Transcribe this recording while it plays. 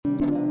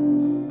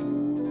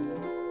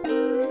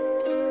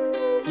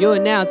You are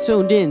now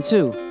tuned in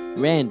to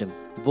Random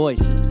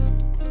Voices.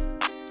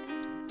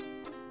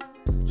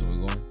 So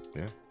we going?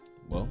 Yeah.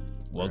 Well,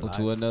 welcome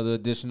to another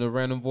edition of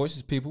Random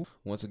Voices, people.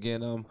 Once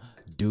again,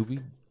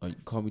 Doobie. Or you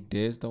can call me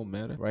Dez, don't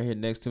matter. Right here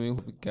next to me,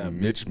 we got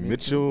Mitch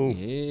Mitchell.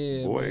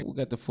 Yeah, Boy. man, we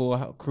got the full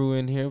crew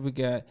in here. We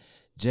got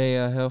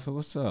JL Helfer.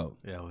 What's up?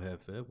 Yo,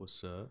 Hefe,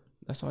 what's up?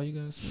 That's all you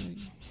gotta say.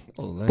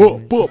 Oh,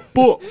 Book.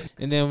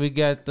 And then we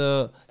got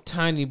the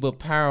tiny but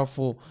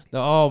powerful, the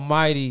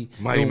almighty,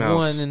 Mighty the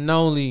Mouse. one and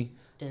only.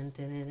 I'm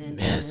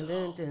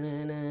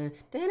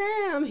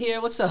here.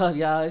 What's up,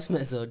 y'all? It's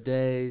Mezzo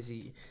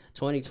Daisy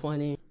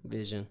 2020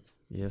 Vision.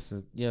 Yes,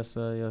 sir. Yes,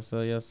 sir. Yes,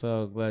 sir. Yes,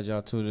 sir. Glad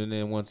y'all tuning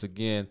in once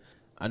again.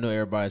 I know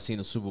everybody's seen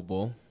the Super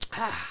Bowl.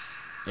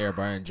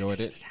 Everybody enjoyed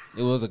it.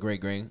 It was a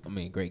great game.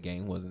 Great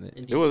game, wasn't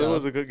it? It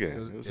was a good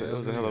game. It was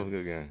a hell of a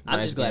good game. I'm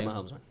Nice just glad game.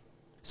 Mahomes won.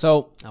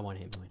 So, I want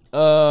him to win.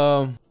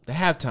 the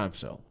halftime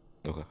show.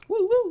 Okay.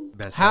 Woo woo.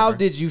 Best How ever.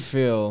 did you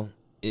feel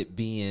it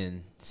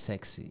being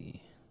sexy?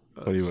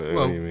 What do you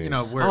mean? You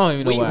know, I don't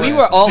even know why.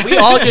 We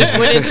all just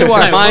went into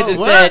our minds and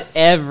what? said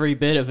every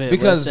bit of it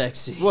Because- was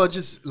sexy. well,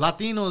 just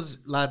Latinas,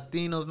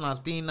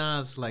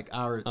 Latinas, like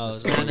our Oh,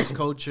 Spanish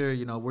culture.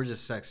 You know, we're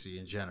just sexy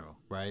in general,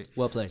 right?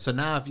 Well played. So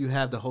now, if you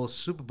have the whole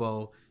Super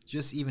Bowl,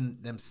 just even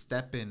them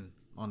stepping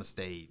on the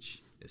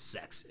stage is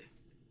sexy,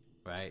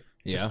 right?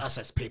 Just Yeah. us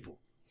as people.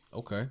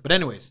 Okay. But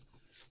anyways,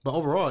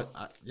 overall,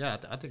 I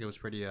think it was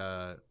pretty.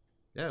 Yeah,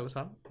 it was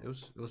hot. It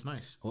was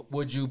nice.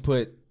 Would you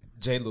put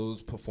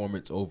J-Lo's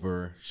performance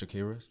over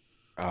Shakira's?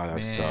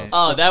 That's Man. tough.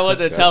 Oh, that was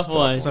a That's tough tough.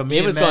 one. So it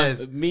was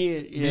me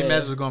and me and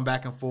Mez was going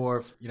back and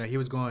forth. You know, he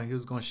was going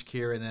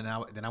Shakira, and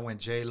then I went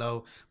J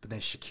Lo. But then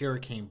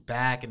Shakira came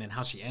back, and then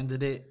how she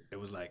ended it, it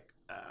was like,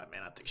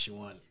 man, I think she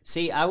won.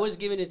 See, I was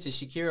giving it to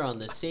Shakira on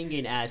the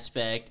singing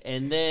aspect,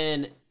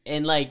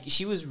 and like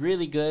she was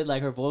really good,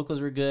 like her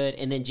vocals were good,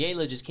 and then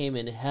J-Lo just came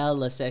in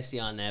hella sexy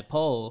on that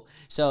pole.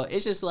 So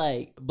it's just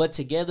like, but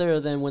together,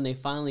 then when they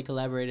finally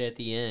collaborated at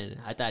the end,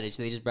 I thought they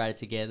just brought it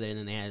together, and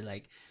then they had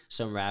like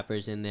some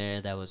rappers in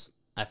there that was.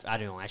 I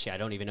don't know. Actually, I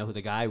don't even know who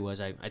the guy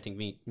was. I think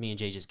me and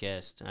Jay just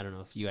guessed. I don't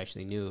know if you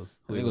actually knew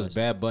who I think it was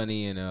Bad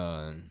Bunny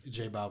and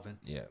J Balvin.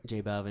 yeah.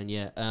 J Balvin,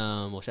 yeah.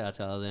 Well, shout out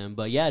to all of them.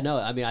 But yeah, no,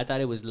 I mean, I thought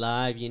it was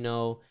live. You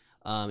know,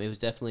 it was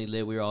definitely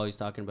lit. We were always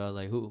talking about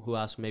like who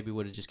else maybe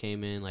would have just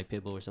came in like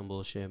Pitbull or some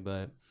bullshit.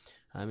 But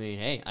I mean,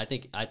 hey, I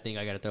think I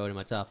got to throw it in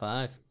my top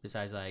 5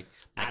 besides like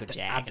Michael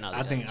Jack and all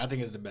I those.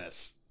 think it's the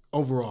best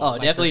overall. Oh,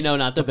 Like, definitely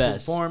not the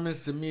best.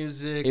 performance, the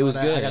music. It was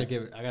all that,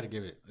 good. I gotta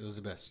give it. It was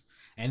the best.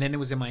 And then it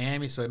was in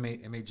Miami, so it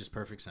made just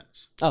perfect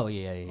sense. Oh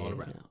yeah. All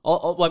around.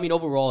 Well, I mean,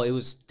 overall, it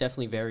was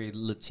definitely very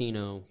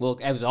Latino. Well,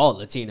 it was all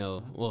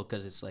Latino. Well,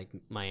 because it's like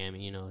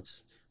Miami, you know,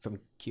 it's from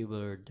Cuba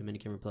or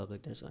Dominican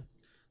Republic. There's like.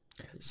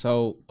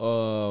 So,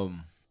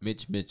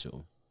 Mitch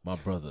Mitchell, my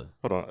brother.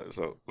 Hold on.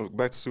 So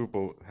back to Super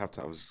Bowl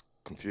halftime. I was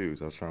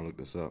confused. I was trying to look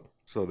this up.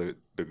 So the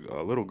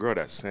little girl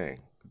that sang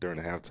during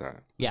the halftime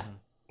Yeah.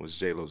 was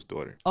J-Lo's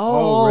daughter.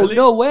 Oh, really?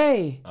 no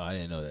way. Oh, I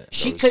didn't know that.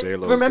 She was could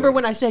J-Lo's remember daughter.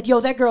 when I said, "Yo,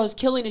 that girl is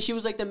killing it." She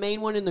was like the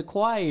main one in the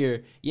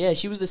choir. Yeah,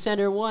 she was the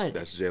center one.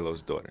 That's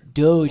J-Lo's daughter.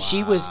 Dude,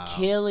 she was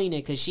killing it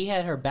because she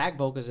had her back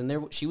vocals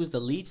and she was the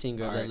lead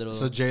singer of that little.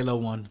 So J Lo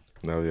won.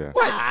 No, yeah.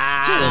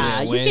 Ah,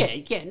 J-Lo didn't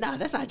you can't. Nah,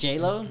 that's not J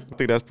Lo. I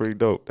think that's pretty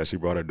dope that she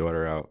brought her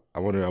daughter out. I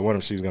wonder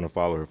if she's gonna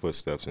follow her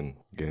footsteps and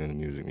get into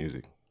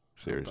music.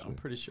 Seriously. I'm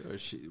pretty sure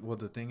she. Well,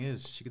 the thing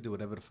is, she could do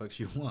whatever the fuck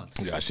she wants.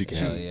 Yeah, she can.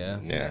 Hell yeah.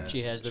 Yeah.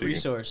 She has the She can-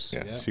 resource.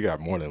 Yeah, Yeah. she got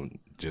more than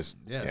just.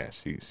 Yeah. Yeah,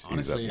 she's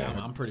Honestly, up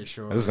there. I'm pretty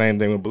sure. That's the same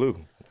thing with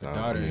Blue. Her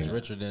daughter is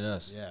richer than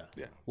us. Yeah.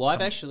 Yeah. Well,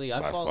 I've actually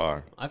By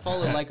far. I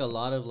follow like a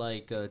lot of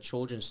like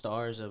children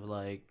stars of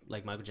like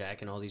Michael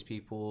Jack and all these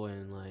people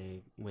and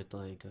like with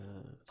like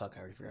fuck, I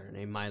already forgot her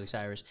name, Miley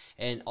Cyrus,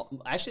 and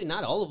actually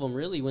not all of them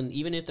really. When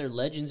even if they're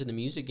legends in the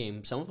music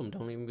game, some of them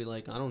don't even be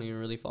like, I don't even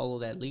really follow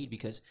that lead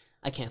because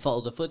I can't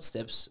follow the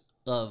footsteps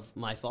of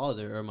my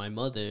father or my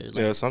mother. Like,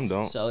 Yeah, some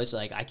don't. so it's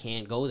like I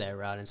can't go that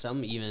route, and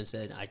some even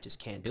said I just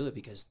can't do it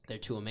because they're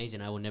too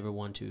amazing. I would never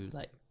want to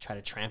like try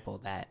to trample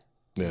that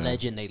Yeah.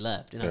 legend they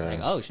left. And I was Yeah. like,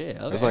 oh shit,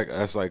 okay.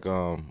 That's like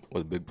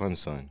with Big Pun's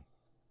son,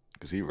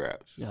 because he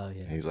raps. Oh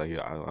yeah. And he's like,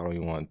 yeah, I don't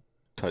even want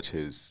to touch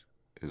his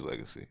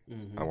legacy.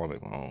 Mhm. I want to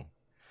make my own.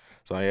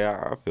 So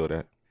yeah, I feel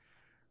that.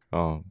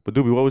 But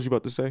Doobie, what was you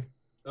about to say?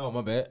 Oh,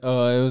 my bad.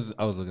 I was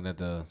looking at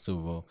the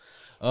Super Bowl.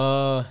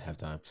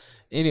 Halftime.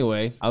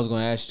 Anyway, I was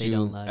going to ask They you,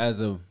 don't lie.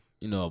 as a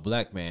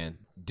black man,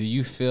 do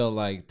you feel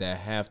like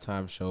that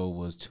halftime show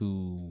was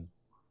too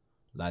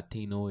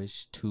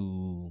Latino-ish,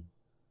 too,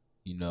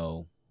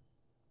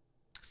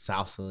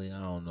 salsa?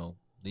 I don't know.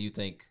 Do you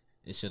think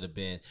it should have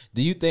been?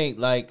 Do you think,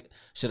 like,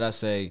 should I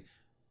say,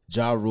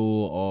 Ja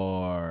Rule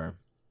or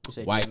You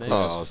said White DMX?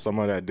 Cliff?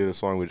 Someone that did a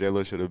song with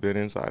J-Lo should have been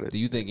inside it. Do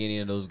you think any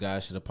of those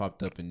guys should have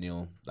popped up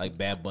and like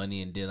Bad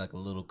Bunny and did like a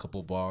little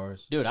couple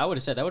bars? Dude, I would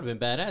have said that would have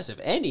been badass if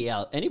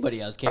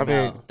anybody else came I mean-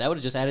 out. That would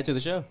have just added to the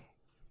show.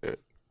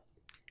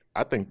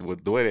 I think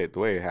with the way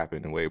it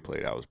happened, the way it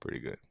played out was pretty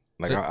good.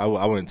 Like So-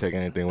 I wouldn't take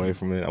anything away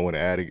from it. I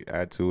wouldn't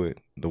add to it.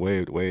 The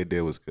way it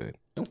did was good.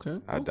 Okay.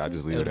 I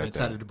just leave It would it have at been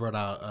tighter that. to brought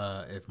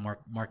out if Mark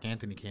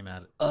Anthony came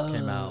out. But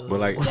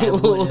like, That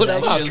would have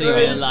That's actually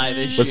crazy. been live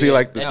as But see, shit.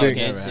 like, the That thing-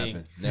 can't Never sing.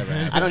 happened. Never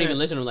happened. I don't even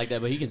listen to him like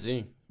that, but he can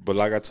sing. but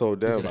like I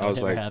told He them, said I was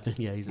that never like, happened.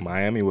 Yeah, he's a,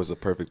 Miami was a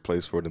perfect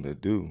place for them to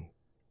do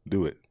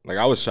it. Like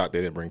I was shocked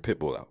they didn't bring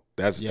Pitbull out.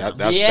 That's Yeah.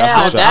 that's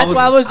yeah, what that's shocked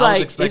why I me. was I was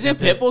like, expecting isn't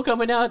Pitbull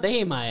coming out? They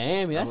in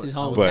Miami. That's his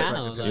hometown. But Like,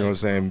 you know what I'm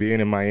saying? Being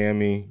in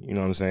Miami, you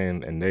know what I'm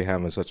saying, and they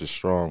having such a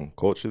strong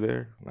culture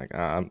there, like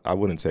I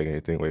wouldn't take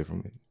anything away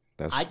from it.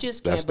 I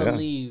just that's can't them.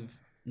 believe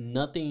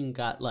nothing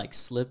got like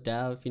slipped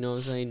out. If you know what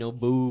I'm saying? No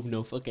boob,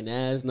 no fucking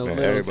ass, no Man,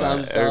 little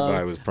something.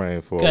 everybody was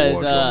praying for.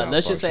 Because a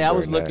let's just say I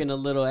was looking At, a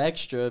little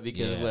extra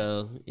because Yeah.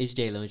 well, it's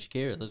J Lo and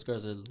Shakira. Those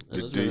girls are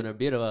those do women are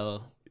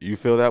beautiful. you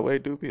feel that way,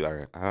 Doopy?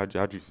 Like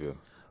how'd you feel?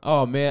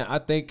 Oh man, I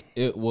think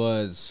it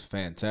was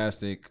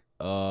fantastic.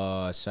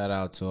 Shout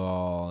out to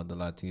all the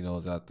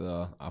Latinos out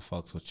there. I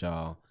fucks with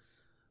y'all.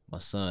 My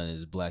son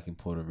is black and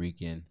Puerto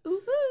Rican.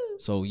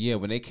 So yeah,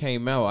 when they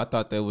came out, I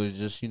thought that was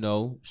just,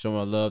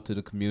 showing love to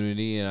the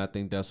community, and I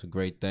think that's a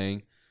great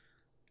thing.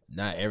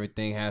 Not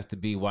everything has to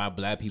be why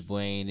black people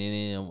ain't in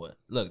it. And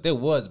look, there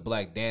was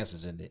black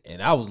dancers in it,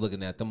 and I was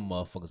looking at them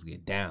motherfuckers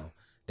get down.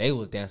 They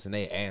was dancing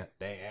their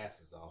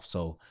asses off.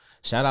 So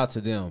shout out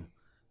to them.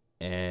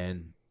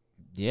 And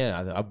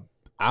yeah,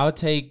 I would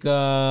take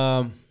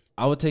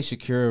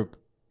Shakira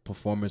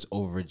performance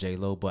over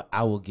J-Lo, but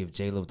I will give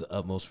J-Lo the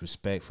utmost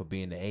respect for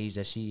being the age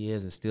that she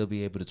is and still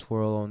be able to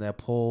twirl on that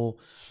pole,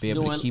 be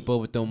able to keep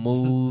up with them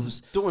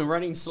moves. Doing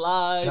running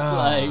slides,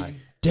 God like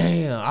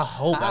damn, I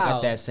hope I How?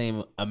 got that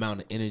same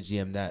amount of energy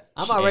in that.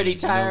 I'm already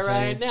age, you know what tired I'm right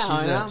saying? now.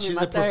 and I'm in She's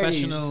my a 30s.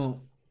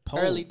 professional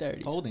Early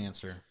 30s. pole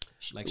dancer.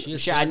 Like she is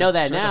Shit, I know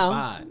that now.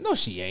 certified. No,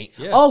 she ain't.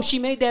 Yeah. Oh, she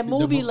made that The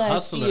movie mo-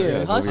 last Hustler. year, Yeah, the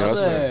movie Hustler.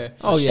 Hustler.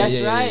 Oh, yeah, that's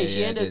yeah, right. yeah, She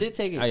yeah, ended up I did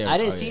take it. did. I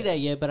didn't Oh, see yeah. that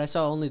yet, but I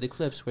saw only the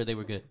clips where they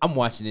were good. I'm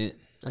watching it.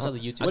 I saw the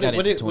YouTube. I What got did,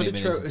 what into did, 20 what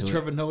did minutes into it.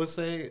 Trevor Noah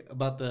say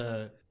about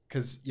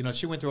because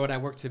she went through all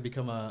that work to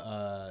become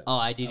a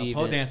IDD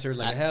pole event. dancer?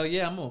 Like hell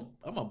yeah, I'm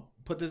gonna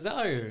put this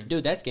out here.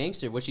 Dude, that's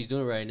gangster. What she's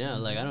doing right now.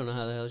 Like I don't know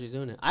how the hell she's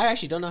doing it. I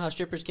actually don't know how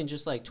strippers can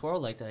just like twirl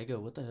like that. I go,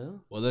 what the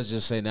hell? Well, let's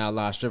just say now a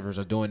lot of strippers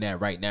are doing that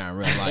right now in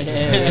real life.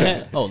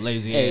 Yeah. Oh,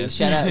 lazy Hey, ass.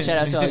 shout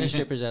out to all you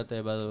strippers out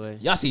there, by the way.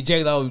 Y'all see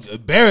J-Lo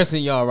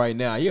embarrassing y'all right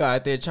now. You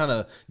out there trying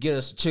to get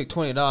us a chick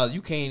 $20.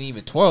 You can't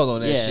even twirl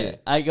on that Yeah,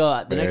 shit. I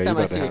go the Man, next you time I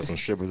about to see have some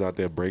strippers out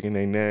there breaking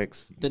their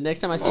necks. the next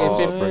time I see Oh, a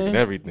 50, breaking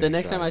everything. the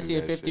next trying time I to see do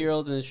a that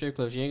 50-year-old in the strip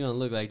club, she ain't gonna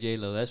look like J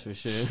Lo. That's for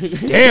sure.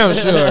 Damn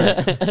sure.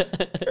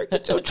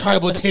 Get your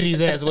tribal titties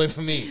ass away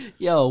from me.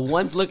 Yo,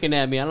 one's looking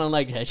at me. I don't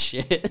like that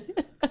shit.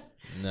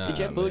 Nah, Did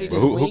your man. booty But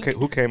just wink?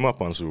 who came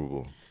up on Super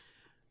Bowl?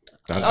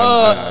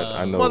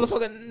 I know.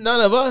 Motherfucker,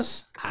 none of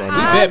us. We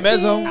I bet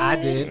Mezzo. did. I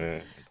did.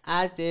 Yeah.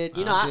 I did.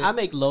 You know, I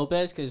make low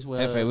bets because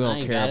well, FA, we I don't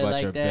ain't care got it about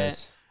like your that.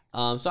 bets.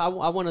 So I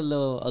want a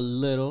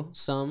little,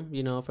 some,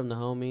 you know, from the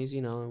homies.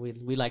 You know,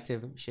 we like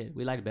to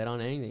we like to bet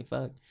on anything.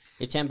 Fuck,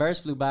 if 10 birds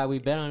flew by, we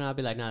bet on it. I'll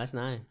be like, nah, that's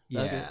 9.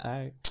 Fuck it. Yeah. All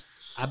right.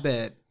 I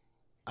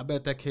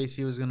bet that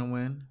KC was gonna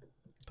win.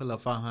 Put a little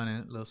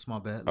 500, little small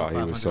bet. Oh,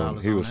 little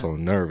he was so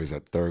nervous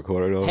at the third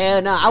quarter though.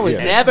 Hell no, I was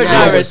Yeah. never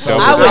Yeah, nervous. that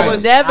I was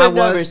was- never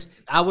nervous.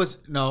 I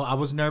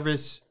was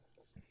nervous.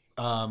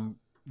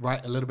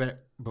 Right, a little bit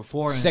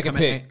before and Second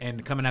coming, pick.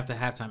 and coming after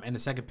halftime and the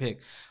second pick,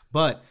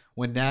 but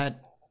when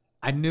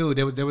I knew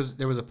there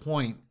was a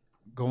point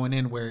going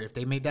in where if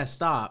they made that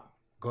stop,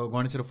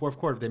 going into the fourth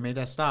quarter, if they made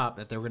that stop,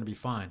 that they were gonna be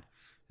fine.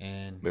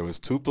 And There was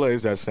 2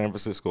 plays that San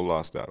Francisco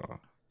lost out on.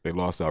 They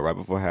lost out right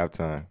before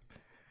halftime,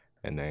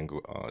 and then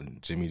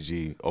Jimmy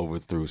G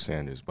overthrew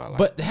Sanders by like.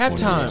 But 20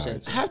 halftime,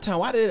 yards.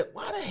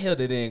 why the hell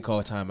did they didn't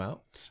call timeout?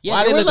 Yeah,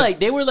 Why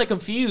they were like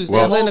confused.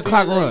 Well, That whole letting the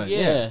clock thing, like, run,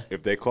 yeah.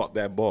 If they caught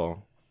that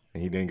ball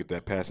and he didn't get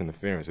that pass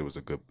interference, it was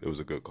a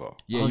good call.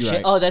 Yeah, Oh you're shit!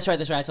 right. Oh, that's right.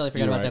 I totally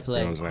forgot You're about right. that play.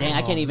 You know what I'm Dang, saying?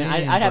 I can't Oh, even.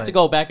 man, I'd have to but-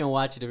 go back and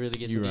watch it to really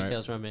get some You're right.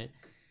 details from it.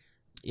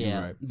 You're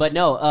Yeah, right. but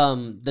no.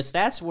 The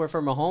stats were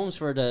for Mahomes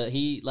for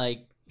he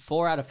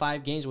 4 out of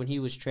 5 games when he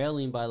was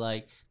trailing by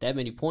like that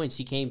many points,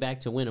 he came back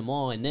to win them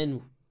all, and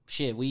then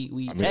shit, we I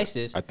mean,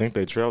 Texas. I think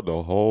they trailed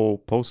the whole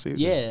postseason.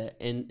 Yeah,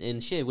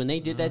 and shit, when they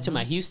did that to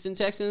my Houston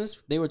Texans,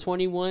 they were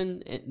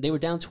 21. They were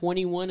down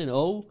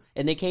 21-0,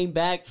 and they came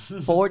back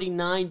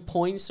 49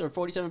 points or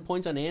 47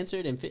 points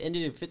unanswered, and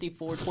ended at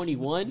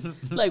 54-21.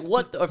 Like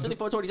what? Or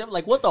 54-27.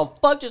 Like what the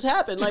fuck just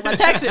happened? Like my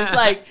Texans,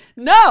 like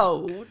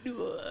no. All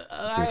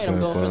right, I'm couldn't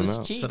going for pull 'em this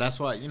out. cheeks. so that's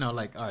why all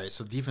right.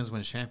 So defense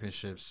wins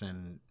championships,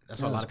 and that's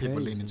why a lot That's of people are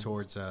crazy. leaning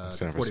towards San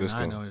the Francisco.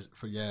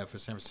 49ers for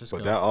San Francisco.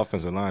 But that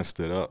offensive line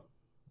stood up.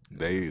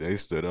 They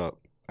stood up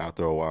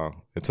after a while.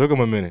 It took them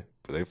a minute,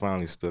 but they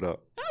finally stood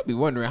up. I'd be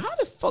wondering how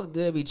the fuck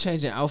did they be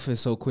changing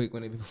outfits so quick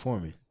when they be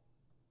performing?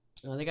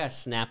 They got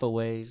snap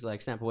away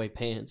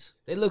pants.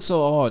 They look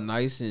so all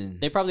nice and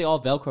They probably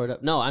all velcroed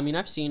up. No, I mean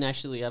I've seen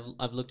actually.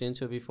 I've looked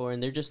into it before,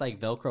 and they're just like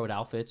velcroed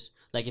outfits.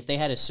 Like if they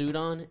had a suit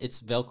on,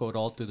 it's velcroed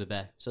all through the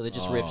back, so it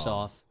just rips Oh,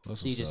 off.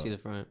 that's So you what's just see up.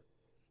 the front.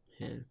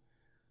 Yeah.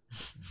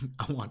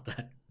 I want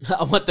that.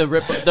 I want the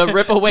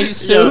rip away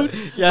suit.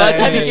 yeah, By the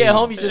time you hey. get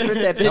home, you just rip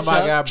that bitch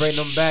Somebody up. gotta bring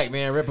them back,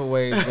 man.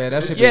 Ripaways, man.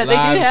 That should Yeah, be they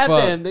live did as have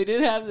fuck. them. They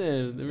did have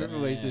them. The rip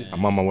away suits.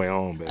 I'm on my way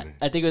home, baby.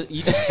 I think it was,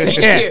 you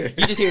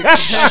just hear.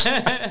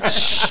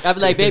 I'd be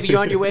like, baby, you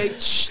on your way?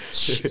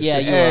 Yeah,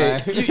 you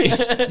Hey, are. You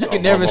can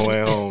I'm never on my sneak,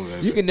 way home,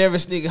 baby. you can never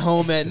sneak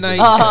home at night.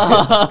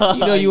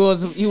 You know you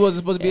wasn't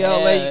supposed to be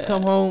out late. You Yeah.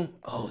 come home.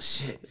 Oh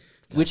shit.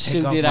 Which Take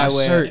suit off did my I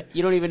wear? shirt.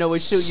 You don't even know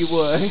which suit you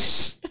wore.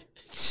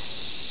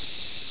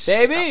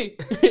 Baby.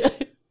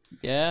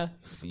 Yeah,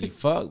 You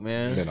fuck,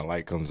 man. Then the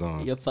light comes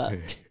on. you're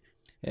fucked.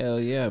 Hell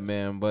yeah,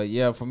 man. But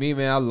yeah, for me,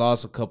 man, I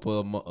lost a couple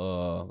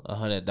of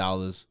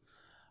 $100.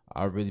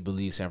 I really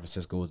believe San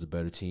Francisco was the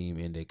better team,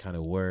 and they kind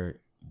of were,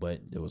 but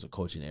there was a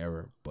coaching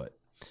error. But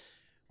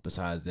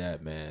besides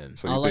that, man,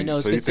 So you All I think- know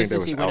is so you think they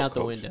was consistency went out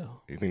the out-coached?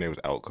 window. You think they was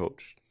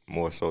outcoached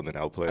more so than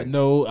outplayed?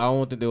 no, I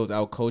don't think they was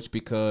outcoached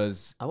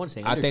because I want to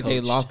say I think they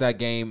undercoached. lost that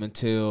game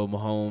until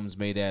Mahomes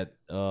made that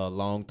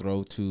long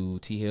throw to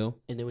T Hill,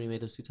 And then when he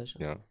made those 2 touchdowns.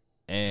 Yeah.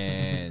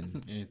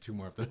 and And 2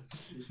 more up there.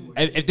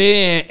 if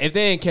they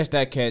didn't catch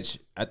that catch,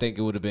 I think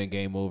it would have been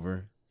game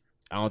over.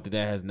 I don't think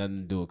that has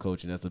nothing to do with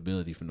coaching. That's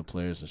ability from the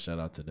players. So shout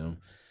out to them.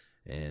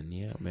 And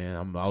yeah, man,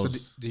 I So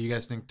was. do you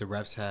guys think the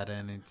refs had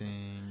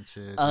anything to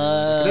do?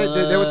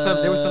 There there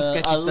was some sketchy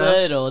a stuff.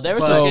 little. There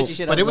was some So- sketchy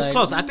shit. But I it was like,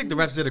 close. I think the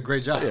refs did a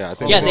great job. Yeah, I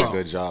think Yeah, they they- did a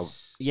good job.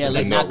 Yeah, with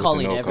like the not with the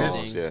calling no calls,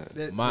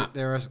 everything. Yeah.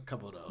 There are a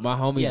couple of those. My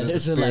homies Yeah, are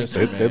there's a, like-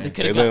 conspiracy, They, man. they,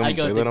 could've they, got- let, I him,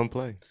 go they think- let him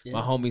play. Yeah.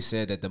 My homie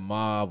said that the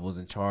mob was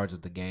in charge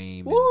of the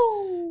game and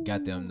Woo!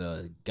 got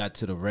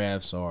to the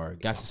refs or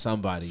got to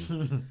somebody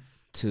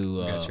to You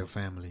got your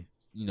family.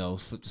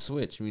 flip the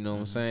switch. You know what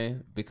I'm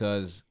saying?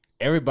 Because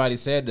everybody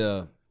said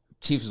the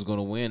Chiefs was going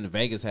to win.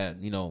 Vegas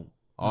had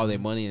all their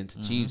money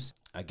into Chiefs.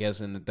 I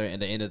guess at the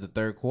end of the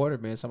third quarter,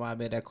 man, somebody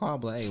made that call. I'm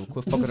like, hey,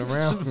 quit fucking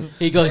around.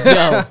 He goes,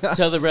 yo,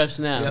 tell the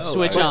refs now. Yo,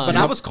 Switch but, on. But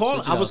I was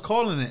calling. Switch it I was off.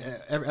 calling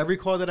it. Every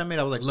call that I made,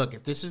 I was like, look,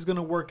 if this is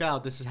gonna work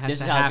out, this has This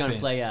to is how it's happen. going to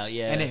play out.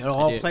 Yeah. And it I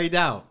all do. played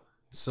out.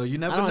 So you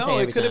never don't wanna say know.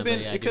 every It could have time, been.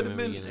 but yeah, I It do could have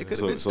remember been. you getting It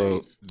could have So,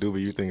 been. so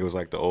Doobie, you think it was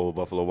like the old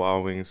Buffalo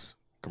Wild Wings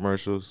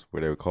commercials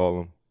where they would call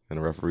them and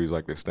the referees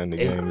like to extend the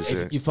game and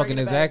shit? You fucking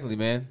Bring it back. exactly,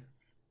 man.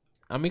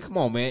 I mean, come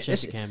on, man. Check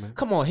It's- the camera.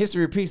 Come on,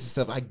 history repeats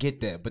itself. I get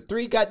that, but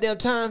 3 goddamn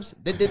times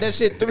they did that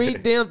shit 3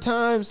 damn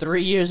times.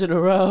 3 years in a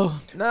row.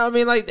 No, I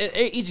mean like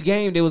each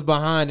game they was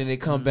behind and they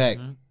come back.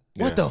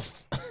 Yeah. What the?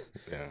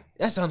 Yeah.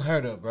 That's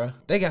unheard of, bro.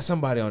 They got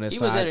somebody on their He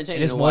side. was and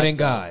entertaining it's to more watch. than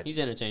though. God. He's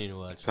entertaining to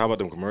watch. So how about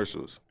them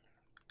commercials?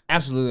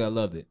 Absolutely, I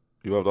loved it.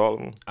 You loved all of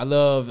them? I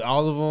loved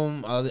all of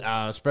them.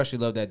 I especially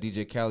love that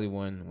DJ Khaled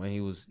one when he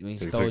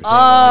took stole. it.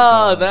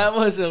 Oh, that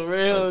was a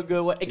real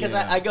good one. Because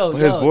Yeah. I go, But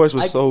his yo, voice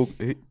was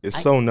I-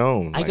 so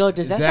known. I Like, go,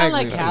 does that sound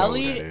like Exactly. I don't know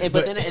Khaled? what that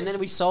And, is. but then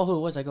we saw who it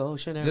was. I go, oh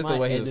shit, never Just the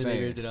mind. way he And was then they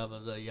saying ripped it off. I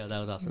was like, yeah, that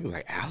was he awesome. was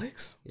like,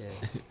 Alex? Yeah.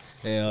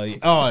 Hell yeah.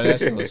 Oh, that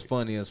shit was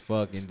funny as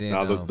fuck. And then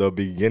Now, the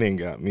beginning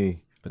got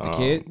me. With the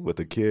kid? With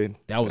the kid.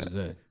 that was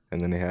good.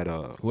 And then they had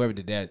Whoever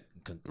did that,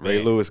 Ray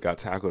man, Lewis got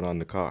tackled on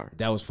the car.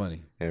 that was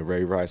funny. And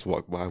Ray Rice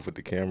walked by with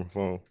the camera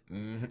phone.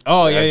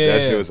 Oh yeah, That yeah.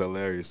 shit was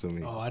hilarious to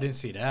me. Oh, I didn't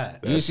see that.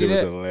 You That see shit was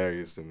that?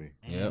 hilarious to me.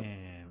 Yep.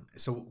 Damn.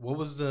 So what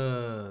was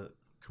the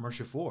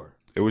commercial for?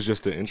 It was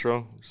just the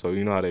intro. So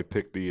you know how they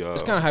picked the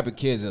It's kind of hyping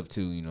kids up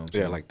too. You know. What I'm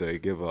yeah, saying? like they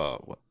give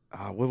what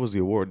was the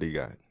award they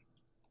got?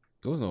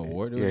 there was no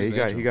award. Yeah,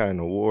 he got an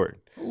award.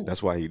 Ooh.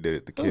 That's why he did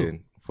it. The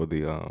kid for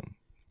the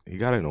he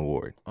got an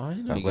award. Oh, I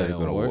didn't know he got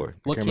Athletic an award. award.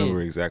 What I can't kid?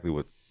 remember exactly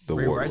what the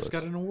Ray award Rice was.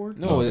 got an award.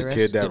 No, No, the the rest-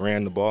 kid that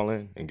ran the ball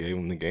in and gave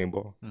him the game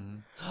ball. Mm-hmm.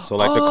 So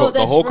like Oh, the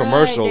that's whole right.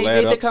 commercial They led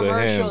did up the to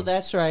commercial. him.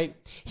 That's right.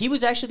 He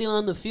was actually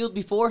on the field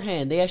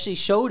beforehand. They actually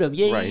showed him.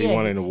 Yeah, Right, yeah. he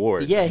won an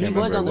award. Yeah, I he can't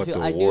was remember on the what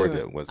field. the I do. award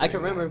that was I that can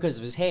he remember won. because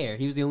of his hair.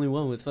 He was the only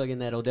one with fucking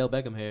that Odell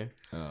Beckham hair.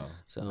 Oh,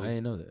 So I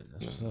didn't know that.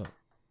 That's what's up.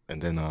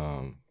 And then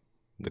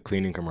the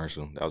cleaning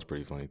commercial that was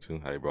pretty funny too.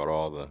 How they brought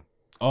all the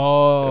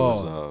Oh,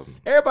 it was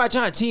everybody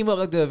trying to team up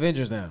like the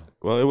Avengers now.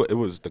 well it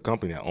was the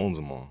company that owns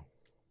them all.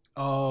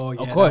 Oh,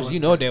 yeah. Of course, that you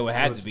was- know there would that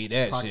have was to be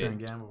that Procter shit. and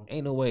Gamble.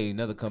 Ain't no way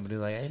another company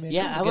like, hey man,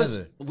 yeah, come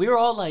together. we were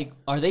all like,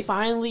 are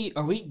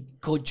we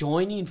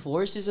joining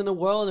forces in the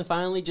world and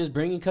finally just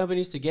bringing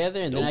companies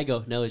together? And then I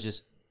go, no, it's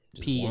just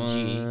P and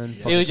G. one It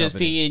fucking was just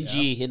company. P and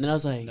G, and then I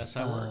was like, That's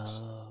how it works.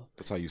 oh,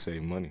 That's how you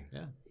save money.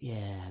 Yeah.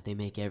 yeah, they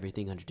make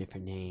everything under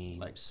different names.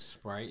 Like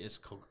Sprite is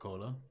Coca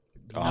Cola.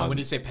 Uh, when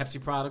you say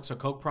Pepsi products or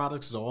Coke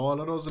products, all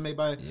of those are made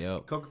by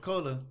Yep. Coca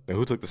Cola. And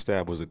who took the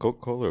stab? Was it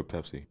Coca-Cola or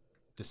Pepsi?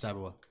 The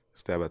Sabawa.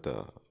 Stab at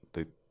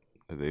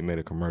they made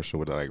a commercial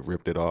where they like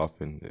ripped it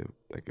off and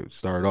it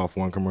started off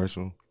one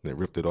commercial, they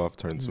ripped it off,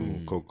 turned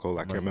to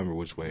Coca-Cola. I can't remember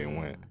which way it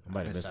went. I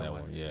might have missed that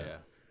one. Yeah.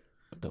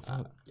 What the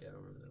fuck?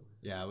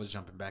 Yeah, I was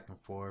jumping back and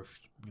forth,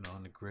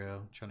 on the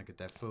grill, trying to get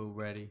that food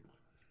ready.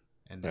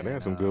 And Yeah, then they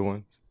had some good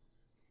ones.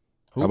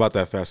 How about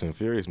that Fast and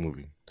Furious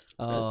movie?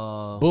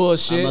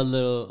 Bullshit.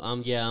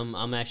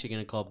 I'm actually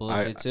gonna call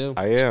bullshit too.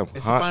 I am.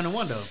 It's the final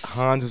one though.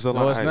 Hans is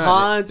alive. No, it's not.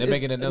 Hans They're is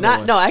making another not,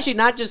 one. No, actually,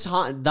 not just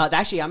Han.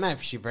 Actually, I'm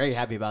actually very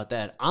happy about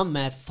that. I'm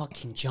mad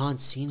fucking John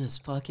Cena's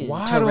fucking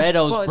Why the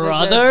Toretto's fuck they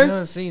got brother.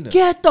 John Cena?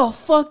 Get the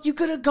fuck. You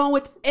could have gone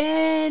with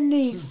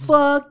any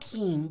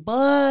fucking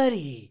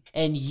buddy,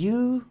 and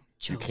you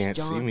chose You can't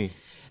John. see me.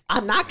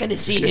 I'm not gonna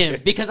see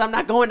him because I'm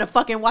not going to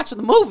fucking watch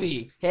the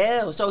movie.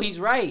 Hell, so he's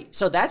right.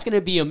 So that's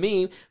gonna be a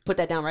meme. Put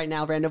that down right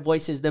now. Random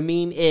Voices. The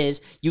meme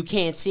is you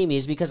can't see me.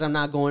 It's because I'm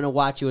not going to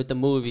watch you at the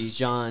movies,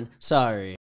 John. Sorry.